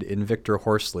disappointed in Victor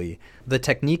Horsley. The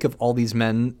technique of all these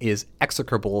men is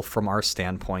execrable from our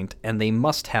standpoint, and they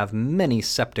must have many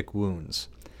septic wounds.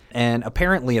 And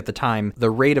apparently at the time, the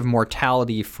rate of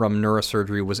mortality from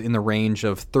neurosurgery was in the range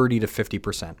of 30 to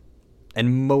 50%.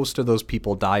 And most of those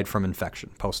people died from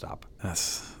infection post-op.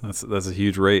 That's a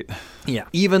huge rate. Yeah.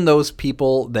 Even those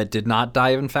people that did not die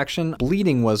of infection,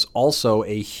 bleeding was also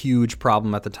a huge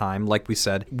problem at the time. Like we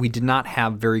said, we did not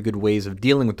have very good ways of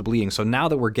dealing with the bleeding. So now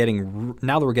that we're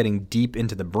getting deep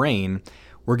into the brain,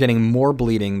 we're getting more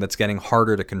bleeding that's getting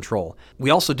harder to control. We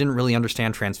also didn't really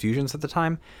understand transfusions at the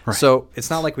time. Right. So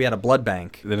it's not like we had a blood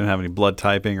bank. They didn't have any blood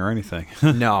typing or anything.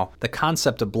 No. The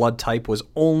concept of blood type was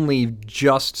only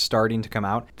just starting to come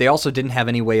out. They also didn't have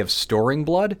any way of storing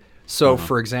blood. So,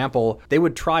 for example, they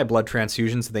would try blood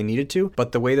transfusions if they needed to,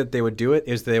 but the way that they would do it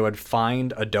is they would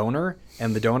find a donor,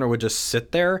 and the donor would just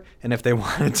sit there, and if they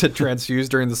wanted to transfuse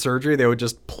during the surgery, they would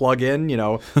just plug in,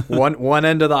 one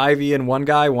end of the IV in one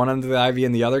guy, one end of the IV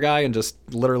in the other guy, and just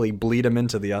literally bleed him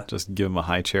into the... Just give him a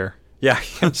high chair. Yeah,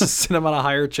 just sit him on a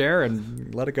higher chair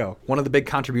and let it go. One of the big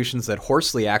contributions that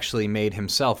Horsley actually made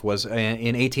himself was in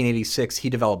 1886, he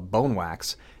developed bone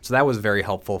wax. So that was very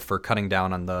helpful for cutting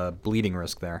down on the bleeding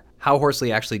risk there. How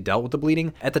Horsley actually dealt with the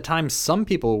bleeding? At the time, some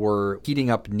people were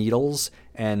heating up needles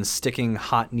and sticking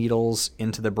hot needles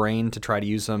into the brain to try to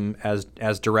use them as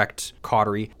direct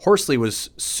cautery. Horsley was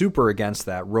super against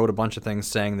that, wrote a bunch of things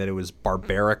saying that it was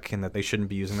barbaric and that they shouldn't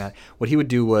be using that. What he would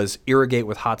do was irrigate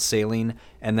with hot saline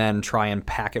and then try and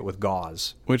pack it with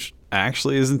gauze. Which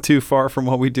actually isn't too far from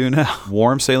what we do now.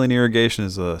 Warm saline irrigation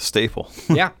is a staple.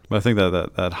 Yeah. But I think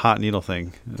that hot needle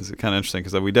thing is kind of interesting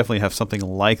because we definitely have something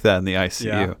like that in the ICU.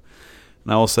 Yeah.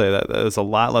 And I will say that it's a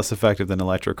lot less effective than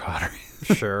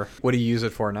electrocautery. Sure. What do you use it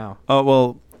for now? Oh,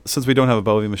 well, since we don't have a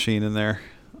Bovie machine in there,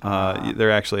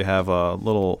 they actually have a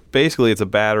little, basically it's a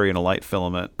battery and a light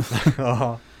filament.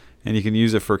 And you can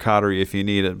use it for cautery if you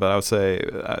need it, but I would say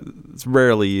it's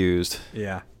rarely used.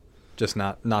 Yeah, just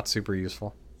not super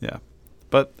useful. Yeah.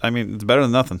 But, I mean, it's better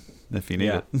than nothing if you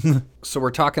need it. So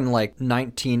we're talking like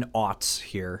 1900s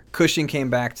here. Cushing came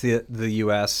back to the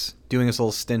U.S., doing his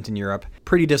little stint in Europe,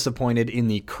 pretty disappointed in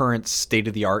the current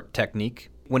state-of-the-art technique.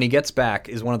 When he gets back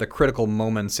is one of the critical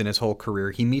moments in his whole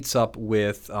career. He meets up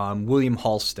with William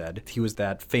Halsted. He was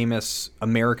that famous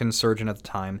American surgeon at the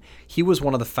time. He was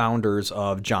one of the founders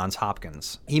of Johns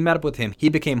Hopkins. He met up with him. He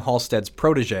became Halsted's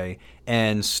protege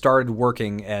and started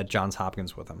working at Johns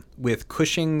Hopkins with him. With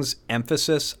Cushing's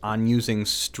emphasis on using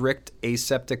strict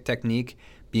aseptic technique,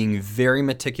 being very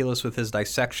meticulous with his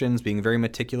dissections, being very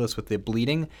meticulous with the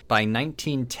bleeding, by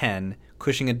 1910,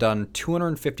 Cushing had done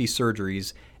 250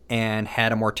 surgeries and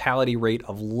had a mortality rate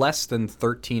of less than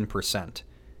 13%.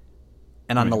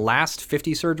 And on the last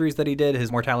 50 surgeries that he did, his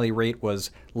mortality rate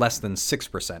was less than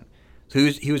 6%. So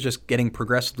he was just getting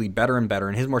progressively better and better,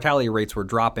 and his mortality rates were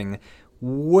dropping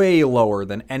way lower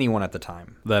than anyone at the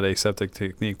time. That aseptic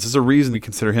technique. This is a reason we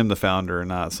consider him the founder and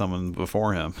not someone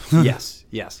before him. Yes.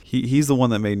 He's the one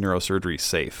that made neurosurgery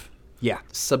safe. Yeah,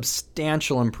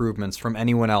 substantial improvements from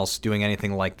anyone else doing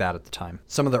anything like that at the time.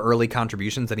 Some of the early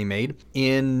contributions that he made.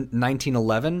 In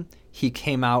 1911, he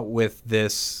came out with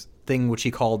this thing which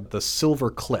he called the silver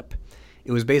clip.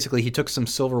 It was basically, he took some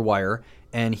silver wire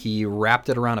and he wrapped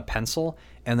it around a pencil,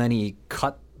 and then he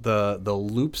cut the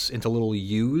loops into little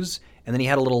U's, and then he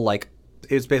had a little, like,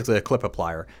 it was basically a clip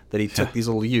applier that he took these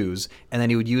little U's, and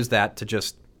then he would use that to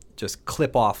just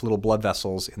clip off little blood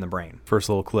vessels in the brain. First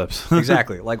little clips.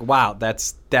 Exactly. Like, wow,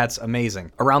 that's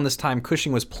amazing. Around this time,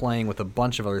 Cushing was playing with a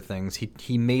bunch of other things.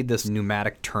 He made this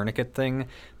pneumatic tourniquet thing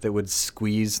that would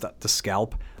squeeze the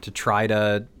scalp to try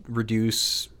to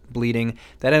reduce bleeding.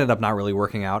 That ended up not really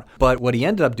working out. But what he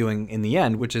ended up doing in the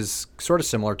end, which is sort of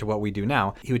similar to what we do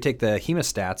now, he would take the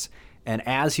hemostats, and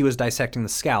as he was dissecting the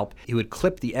scalp, he would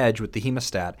clip the edge with the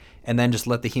hemostat and then just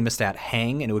let the hemostat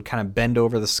hang, and it would kind of bend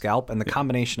over the scalp. And the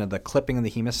combination of the clipping of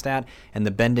the hemostat and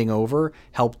the bending over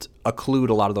helped occlude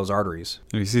a lot of those arteries.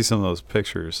 If you see some of those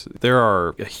pictures, there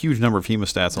are a huge number of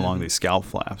hemostats along these scalp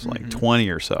flaps, like 20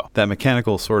 or so. That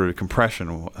mechanical sort of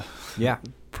compression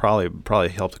probably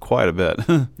helped quite a bit.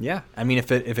 Yeah. I mean,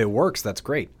 if it works, that's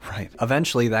great. Right.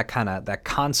 Eventually, that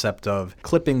concept of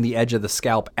clipping the edge of the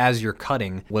scalp as you're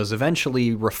cutting was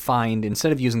eventually refined.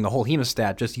 Instead of using the whole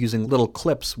hemostat, just using little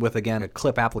clips with, again, a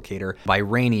clip applicator by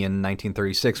Rainey in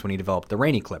 1936 when he developed the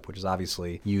Rainey clip, which is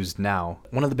obviously used now.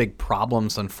 One of the big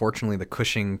problems, unfortunately, that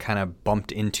Cushing kind of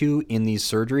bumped into in these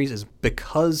surgeries is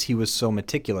because he was so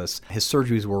meticulous, his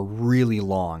surgeries were really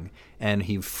long, and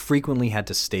he frequently had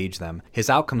to stage them. His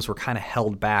outcomes were kind of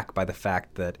held back by the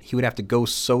fact that he would have to go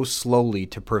so slowly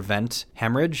to prevent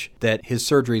hemorrhage that his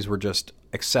surgeries were just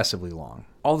excessively long.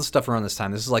 All the stuff around this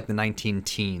time, this is like the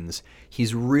 19-teens,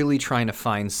 he's really trying to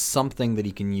find something that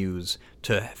he can use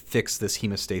to fix this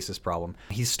hemostasis problem.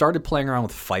 He started playing around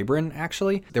with fibrin,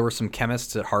 actually. There were some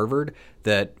chemists at Harvard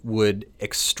that would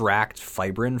extract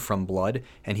fibrin from blood,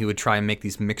 and he would try and make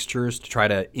these mixtures to try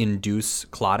to induce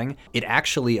clotting. It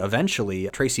actually, eventually,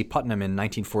 Tracy Putnam in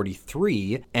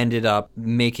 1943 ended up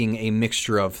making a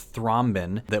mixture of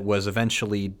thrombin that was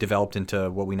eventually developed into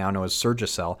what we now know as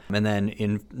Surgicel. And then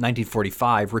in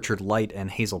 1945, Richard Light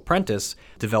and Hazel Prentice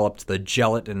developed the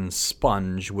gelatin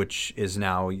sponge, which is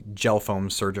now Gelfoam,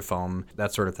 Surgifoam,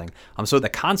 that sort of thing. So the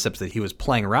concepts that he was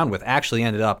playing around with actually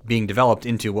ended up being developed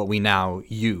into what we now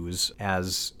use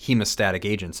as hemostatic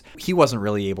agents. He wasn't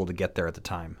really able to get there at the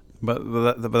time.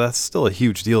 But that's still a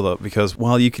huge deal, though, because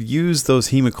while you could use those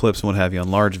hemoclips and what have you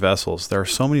on large vessels, there are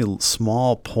so many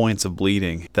small points of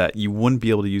bleeding that you wouldn't be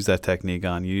able to use that technique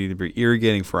on. You'd either be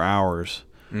irrigating for hours,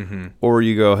 or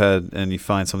you go ahead and you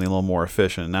find something a little more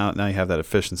efficient. Now you have that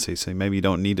efficiency, so maybe you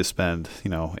don't need to spend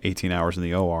 18 hours in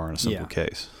the OR in a simple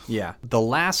case. Yeah. The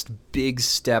last big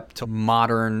step to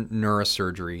modern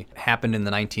neurosurgery happened in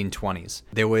the 1920s.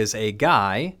 There was a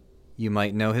guy, you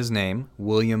might know his name,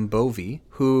 William Bovie,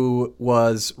 who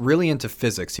was really into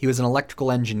physics. He was an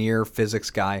electrical engineer, physics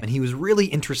guy, and he was really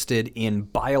interested in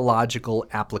biological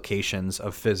applications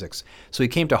of physics. So he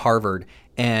came to Harvard,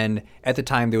 and at the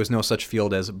time there was no such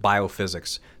field as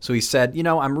biophysics. So he said,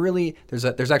 I'm really, there's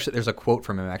a quote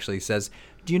from him actually. He says,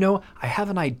 do you know, I have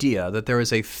an idea that there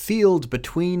is a field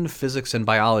between physics and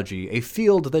biology, a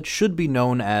field that should be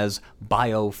known as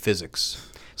biophysics.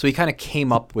 So he kind of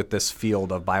came up with this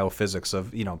field of biophysics,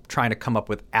 of, trying to come up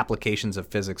with applications of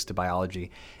physics to biology.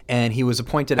 And he was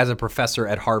appointed as a professor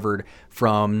at Harvard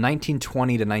from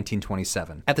 1920 to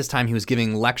 1927. At this time, he was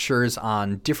giving lectures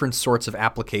on different sorts of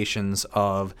applications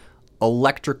of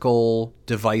electrical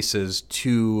devices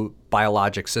to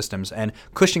biologic systems. And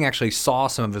Cushing actually saw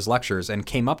some of his lectures and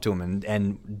came up to him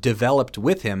and developed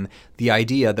with him the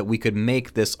idea that we could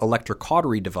make this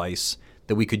electrocautery device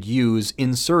that we could use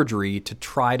in surgery to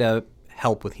try to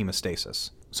help with hemostasis.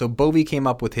 So Bovie came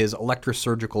up with his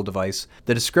electrosurgical device.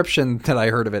 The description that I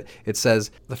heard of it, it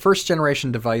says, the first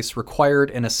generation device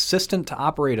required an assistant to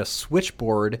operate a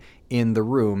switchboard in the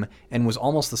room and was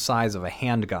almost the size of a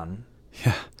handgun.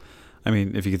 Yeah. I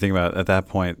mean, if you can think about it, at that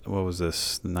point, what was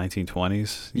this, the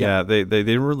 1920s? Yeah, they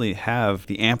didn't really have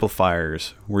the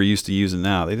amplifiers we're used to using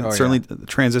now. They didn't. The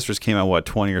transistors came out,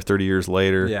 20 or 30 years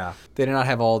later? Yeah. They did not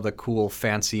have all the cool,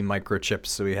 fancy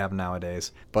microchips that we have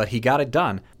nowadays. But he got it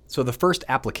done. So the first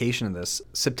application of this,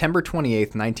 September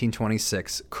 28th,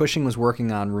 1926, Cushing was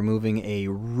working on removing a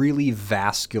really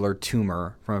vascular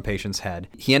tumor from a patient's head.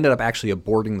 He ended up actually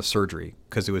aborting the surgery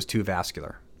because it was too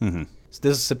vascular. Mm-hmm. So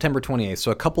this is September 28th.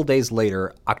 So a couple days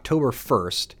later, October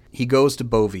 1st, he goes to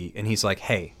Bovie and he's like,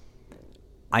 hey,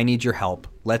 I need your help.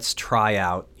 Let's try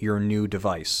out your new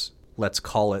device. Let's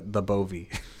call it the Bovie.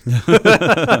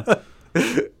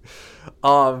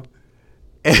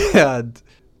 And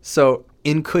so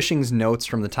in Cushing's notes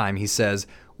from the time, he says,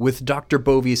 with Dr.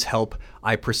 Bovie's help,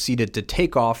 I proceeded to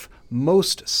take off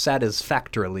most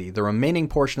satisfactorily the remaining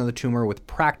portion of the tumor with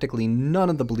practically none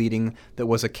of the bleeding that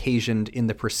was occasioned in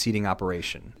the preceding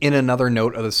operation. In another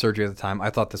note of the surgery at the time,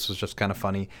 I thought this was just kind of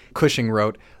funny. Cushing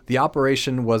wrote, the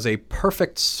operation was a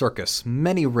perfect circus,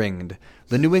 many ringed.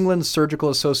 The New England Surgical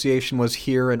Association was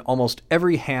here and almost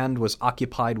every hand was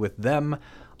occupied with them.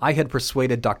 I had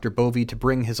persuaded Dr. Bovie to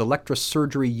bring his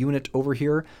electrosurgery unit over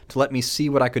here to let me see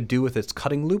what I could do with its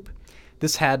cutting loop.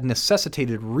 This had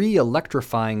necessitated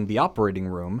re-electrifying the operating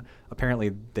room.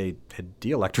 Apparently they had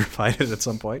de-electrified it at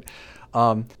some point.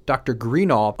 Dr.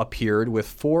 Greenaw appeared with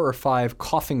 4 or 5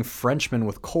 coughing Frenchmen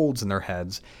with colds in their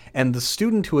heads, and the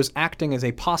student who was acting as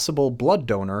a possible blood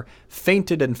donor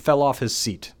fainted and fell off his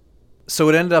seat. So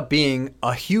it ended up being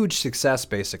a huge success,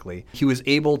 basically. He was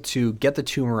able to get the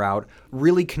tumor out,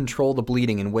 really control the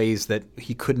bleeding in ways that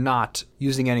he could not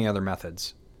using any other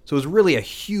methods. So it was really a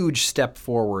huge step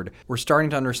forward. We're starting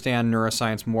to understand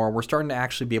neuroscience more. We're starting to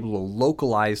actually be able to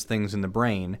localize things in the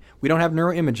brain. We don't have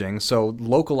neuroimaging, so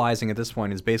localizing at this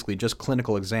point is basically just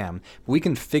clinical exam. We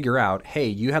can figure out, hey,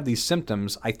 you have these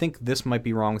symptoms. I think this might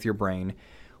be wrong with your brain.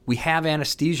 We have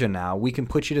anesthesia now. We can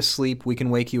put you to sleep. We can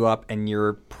wake you up, and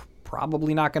you're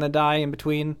probably not going to die in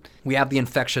between. We have the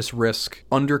infectious risk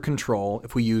under control.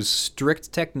 If we use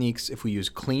strict techniques, if we use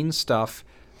clean stuff,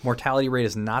 mortality rate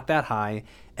is not that high.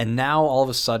 And now all of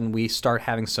a sudden we start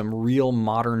having some real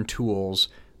modern tools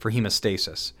for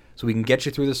hemostasis. So we can get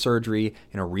you through the surgery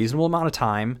in a reasonable amount of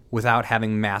time without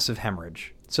having massive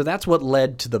hemorrhage. So that's what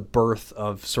led to the birth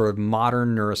of sort of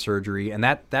modern neurosurgery, and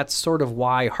that's sort of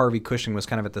why Harvey Cushing was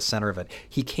kind of at the center of it.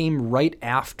 He came right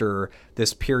after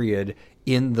this period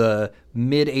in the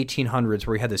mid-1800s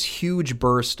where we had this huge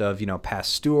burst of,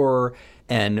 Pasteur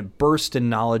and burst in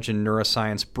knowledge in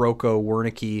neuroscience, Broca,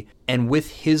 Wernicke, and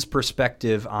with his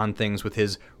perspective on things, with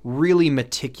his really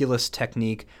meticulous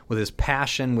technique, with his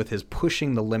passion, with his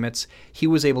pushing the limits, he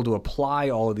was able to apply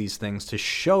all of these things to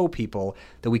show people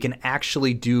that we can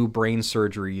actually do brain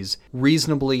surgeries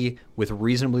reasonably with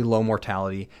reasonably low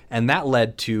mortality. And that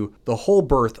led to the whole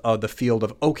birth of the field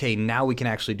of, okay, now we can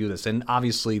actually do this. And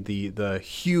obviously the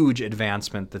huge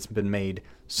advancement that's been made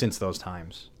since those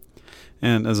times.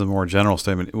 And as a more general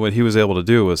statement, what he was able to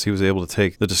do was he was able to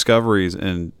take the discoveries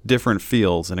in different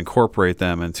fields and incorporate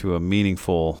them into a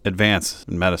meaningful advance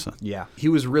in medicine. Yeah. He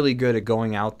was really good at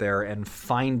going out there and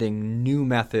finding new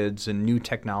methods and new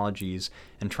technologies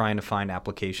and trying to find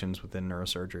applications within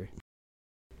neurosurgery.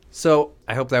 So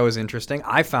I hope that was interesting.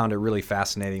 I found it really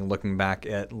fascinating looking back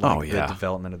at the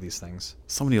development of these things.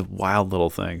 So many wild little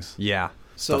things. Yeah.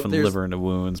 Stuff in the liver into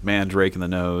wounds, mandrake in the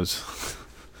nose.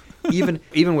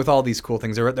 even with all these cool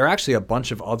things, there are actually a bunch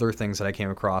of other things that I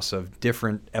came across of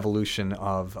different evolution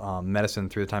of medicine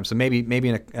through the time. So maybe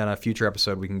in a future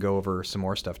episode we can go over some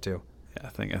more stuff too. Yeah, I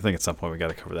think at some point we got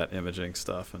to cover that imaging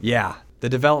stuff. Yeah, the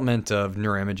development of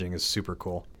neuroimaging is super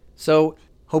cool. So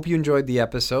hope you enjoyed the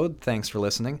episode. Thanks for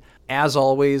listening. As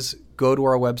always, go to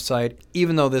our website.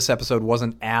 Even though this episode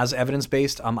wasn't as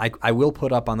evidence-based, I will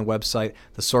put up on the website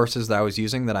the sources that I was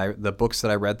using, the books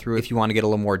that I read through, if you want to get a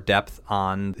little more depth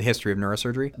on the history of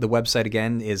neurosurgery. The website,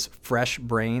 again, is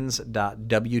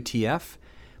freshbrains.wtf.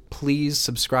 Please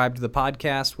subscribe to the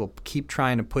podcast. We'll keep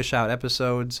trying to push out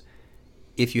episodes.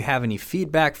 If you have any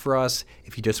feedback for us,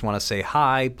 if you just want to say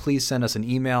hi, please send us an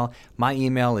email. My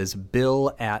email is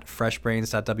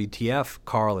bill@freshbrains.wtf.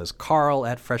 Carl is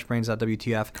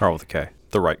carl@freshbrains.wtf. Carl with a K.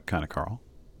 The right kind of Carl.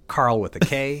 Carl with a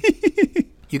K.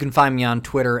 You can find me on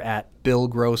Twitter at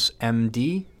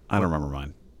BillGrossMD. I don't remember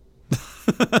mine.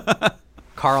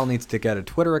 Carl needs to get a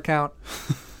Twitter account.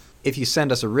 If you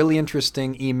send us a really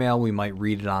interesting email, we might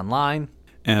read it online.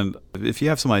 And if you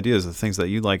have some ideas of things that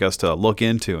you'd like us to look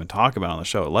into and talk about on the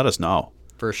show, let us know.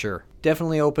 For sure.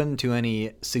 Definitely open to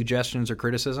any suggestions or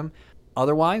criticism.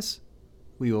 Otherwise,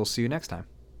 we will see you next time.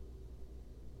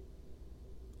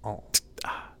 Oh,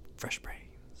 fresh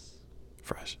brains.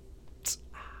 Fresh.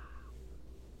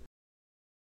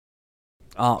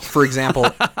 For example,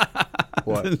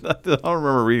 what? I don't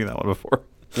remember reading that one before.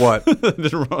 What? I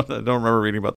don't remember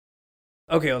reading about.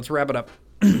 Okay, let's wrap it up.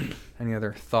 Any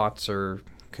other thoughts or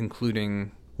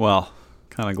concluding? Well,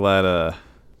 kind of glad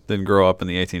didn't grow up in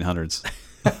the 1800s.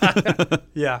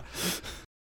 Yeah.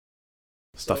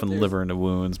 Stuffing liver into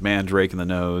wounds, mandrake in the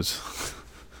nose.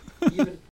 Even